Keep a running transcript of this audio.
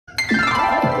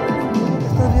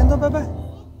haciendo, Pepe?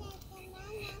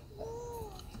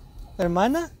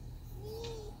 ¿Hermana?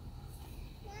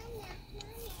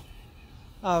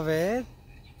 A ver.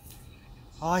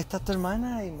 Ahí está tu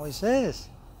hermana y Moisés.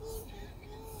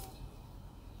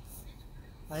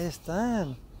 Ahí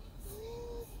están.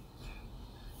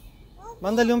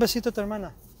 Mándale un besito a tu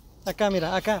hermana. Acá,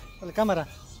 mira, acá, a la cámara.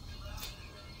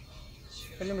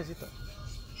 Dale un besito.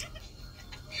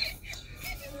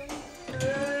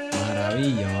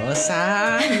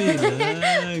 Maravillosa,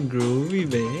 mira, groovy,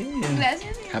 ve.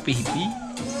 Gracias. Happy hippie.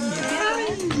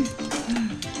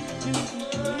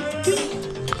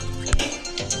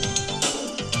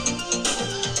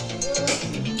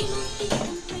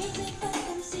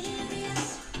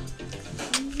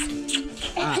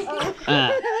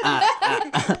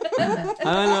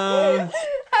 Hello.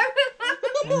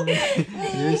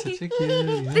 You're such a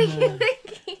cute. Thank you.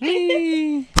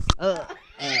 Hey.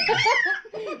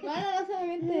 Bueno, no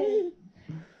solamente.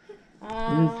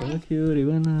 You're so cute,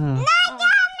 Ivana.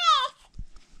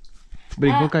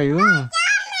 Brinco cayó.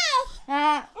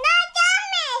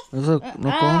 Eso no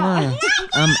coma.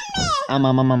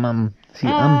 Sí,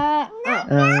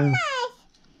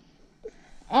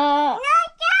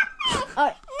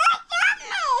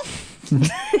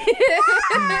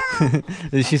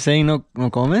 Is she saying no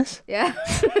comes? Yeah.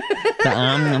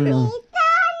 No.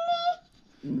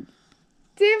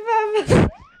 Sí, papá.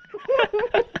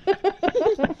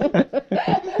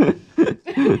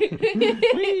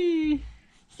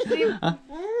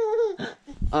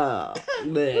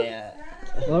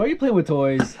 Why are you playing with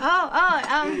toys?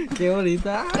 Qué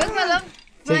bonita. Look, my love.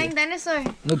 Flying dinosaur.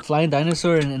 Look, flying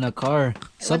dinosaur in a car.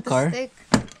 Sub car. With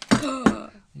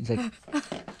a stick.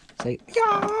 It's like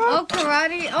Oh,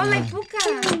 karate. Oh, like Puka.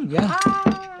 yeah.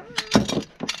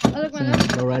 Oh, look, my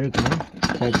love. Low rider car.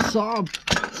 It's like sub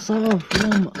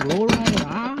from low rider.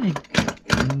 Ay.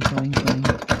 Flying.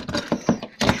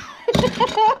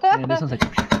 And this one's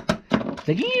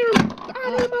like here.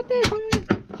 Lo maté.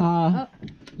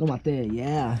 Lo maté,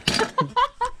 yeah.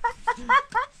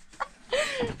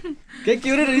 Qué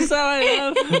cute risa,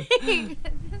 vaya.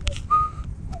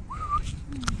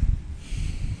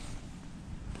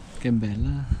 Qué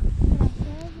bella.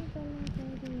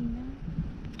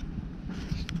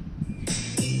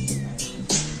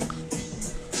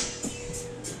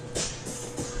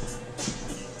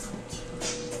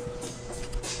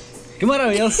 Qué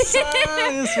maravillosa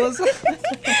mi esposa.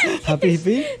 Happy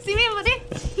hippie. Sí, mi amor.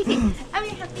 I'm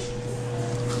happy.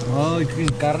 Ay,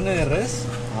 carne de res.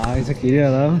 Ay, se quiere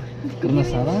dar carne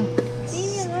asada. Sí,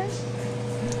 mi amor.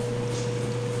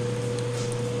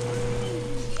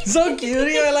 So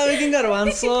cute, ya la making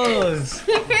garbanzos.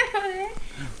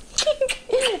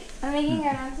 I'm making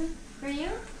garbanzos for you.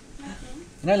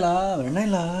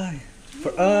 Naila.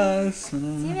 For us. Sí,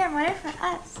 mi amor, es for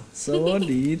us. So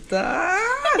bonita.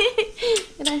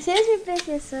 Gracias, mi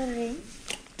precioso rey.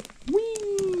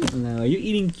 Now, are you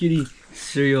eating cutie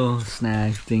cereal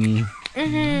snack thingy?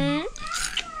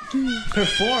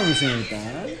 Perform, señorita.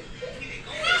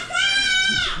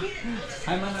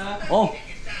 Hi, mana. Oh.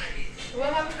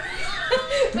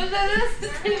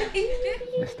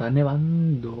 Está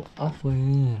nevando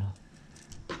afuera.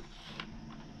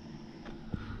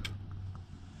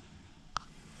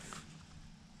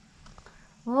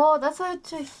 Whoa, that's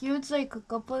such a huge, like,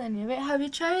 copo de nieve. Have you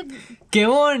tried? ¡Qué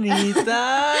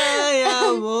bonita, ay,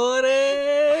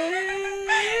 amores!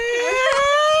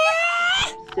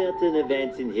 Certain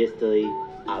events in history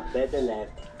are better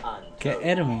left untold. ¡Qué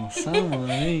hermosa,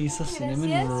 madre! Hizo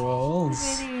cinnamon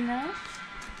rolls. Very nice.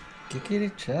 ¿Qué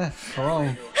quiere chef? Oh.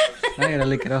 I gotta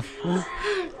lick it off.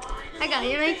 I got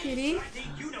you, my cutie.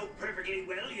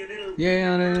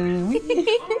 Yeah,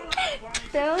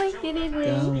 So, my cutie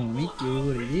rey. mi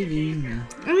cutie divina.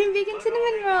 I'm making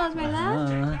cinnamon rolls, my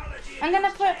love. I'm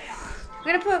gonna put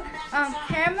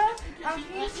caramel,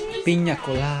 cream cheese, Piña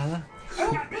colada.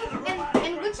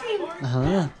 and good cream.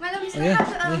 Ajá. My love, we still Yeah,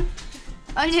 have to,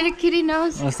 oh, your kitty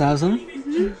knows. ¿Vas a hacer?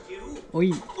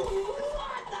 Uy.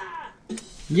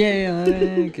 Yeah,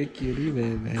 qué cutie,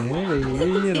 bebé.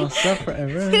 Baby, don't stop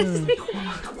forever.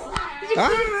 Ah!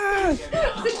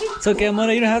 It's okay, amor,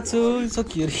 you don't have to. It's so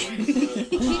cute.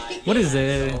 What is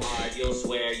it? You'll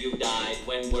swear you died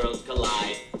when worlds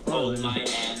collide. Hold my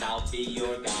hand, I'll be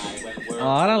your guide when worlds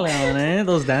Órale, man,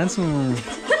 those dance moves.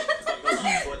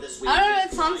 I don't know,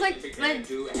 it sounds like to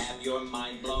have your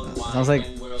mind blown wide. Sounds like,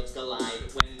 When worlds collide.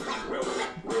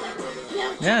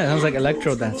 yeah, it sounds like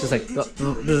electro dance. Just like,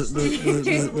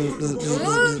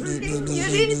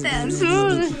 cutie dance.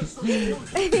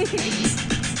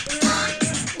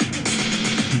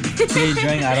 Okay,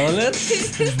 drawing árboles.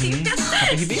 Happy hippie?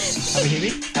 Happy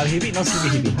hippie? Happy hippie? No, sleepy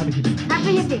hippie.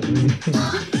 Happy hippie.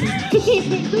 Happy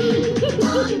hippie.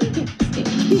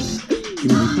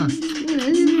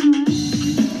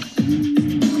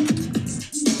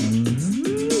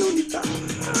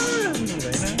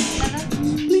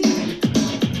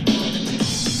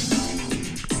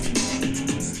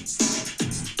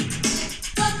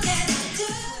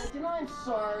 ¿Y me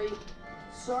gusta?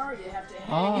 Sorry you have to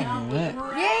hang Oh, out right.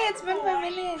 Yay, it's been 5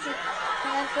 minutes. I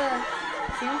got the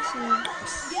kimchi.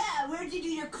 Yeah, where'd you do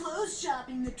your clothes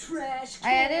shopping? The trash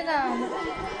I added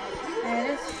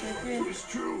sugar. It's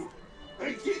true. I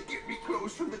did get me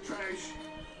clothes from the trash.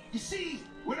 You see,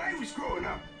 when I was growing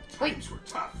up, times were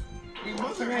tough. My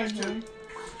mother had to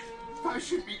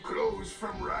fashion me clothes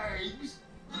from rags.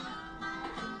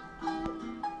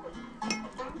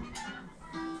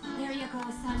 There you go,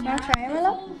 son. Wanna try it, Willow?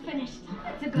 All finished.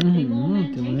 It's a good thing, Mom.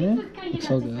 It's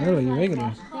so good. Are you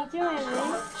regular? Thank you,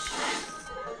 Willow.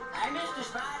 I missed a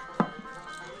spot.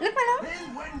 Look, Willow.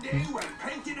 Then one day, while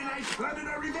Plankton and I plotted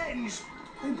our revenge,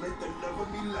 I met the love of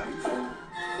my life.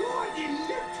 What in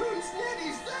Neptune's net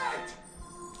is that?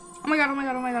 Oh my god, oh my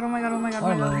god, oh my god, oh my god, oh my god, oh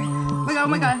my god. Hola. Oh my god, oh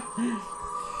my god.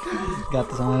 Got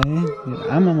this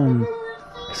on.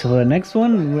 So for the next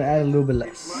one, we'll add a little bit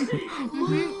less.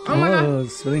 Oh my god.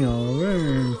 It's spilling all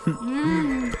over.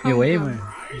 You're way more.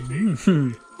 You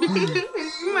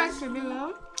might should be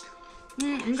low.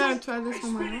 I'm gonna try this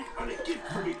one, Willow. On a gift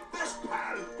for my best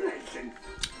pal, Plankton.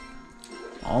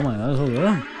 Oh my god, that's so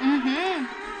good.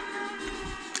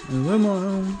 Way more.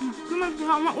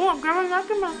 Oh, grab a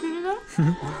napkin, my cutie.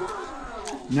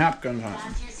 Napkin time.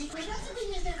 Your secret recipe,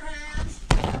 Mr. Krabs.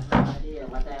 Idea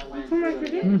what that went Come on, through.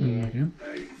 cutie.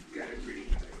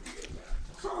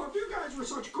 So, if you guys were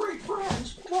such great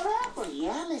friends, what happened?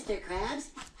 Yeah, Mr. Krabs.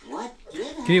 What did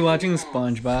happen? Keep watching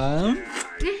SpongeBob.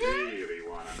 Really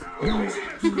want to know.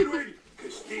 That's a good way,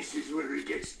 because this is where it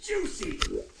gets juicy.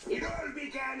 It all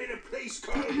began in a place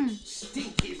called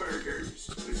Stinky Burgers.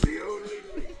 It's the only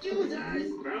place.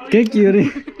 Okay, cutie.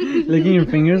 Licking your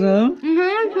fingers out.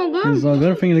 So good. It's so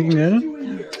good. Finger licking good.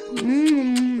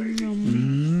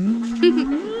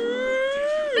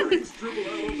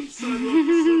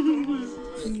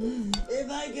 If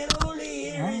I could only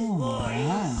hear his Oh, voice.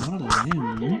 wow. What a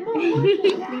lame.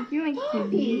 Thank you, my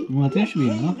cutie. Well, that should be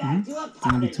enough, huh? It's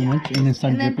gonna be too much and then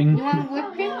start And then, dripping. you want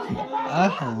whipped cream?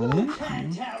 Really?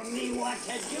 Tell me what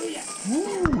to do, you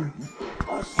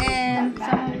And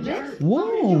some of this.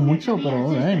 Whoa, mucho, pero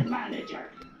alright. manager.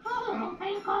 Oh,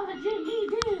 ain't called the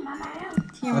GED, my man.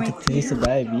 Here, Got my the taste of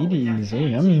diabetes. So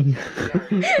yummy. These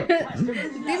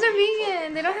are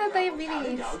vegan. They don't have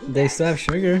diabetes. They still have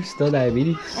sugar, still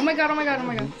diabetes. Oh my god, oh my god, oh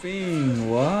my god. Hooping.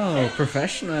 Wow,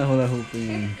 professional hula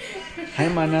hooping. Hi,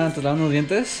 mana, ¿te dan unos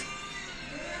dientes?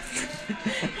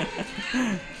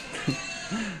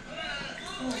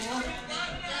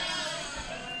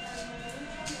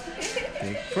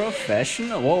 Big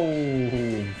professional.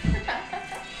 Whoa.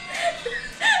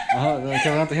 Oh,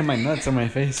 careful not to hit my nuts on my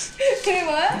face. Wait,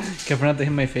 what? Careful not to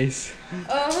hit my face.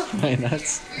 Oh. My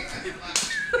nuts.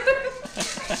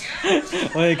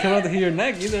 Wait, careful not to hit your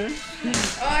neck either.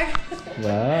 Oh.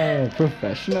 Wow,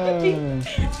 professional.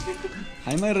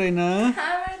 Hi, my reina.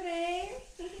 Hi, Rey.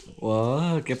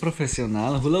 Wow, qué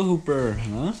profesional. Hula hooper,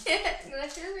 ¿no?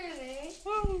 Gracias, bebé.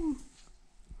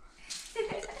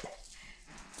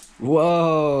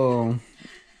 Wow.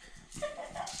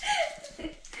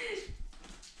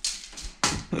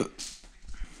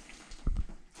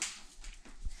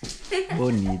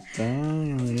 Bonita.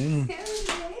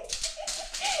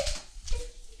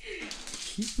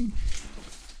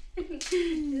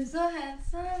 You're so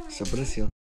handsome. Se apreció.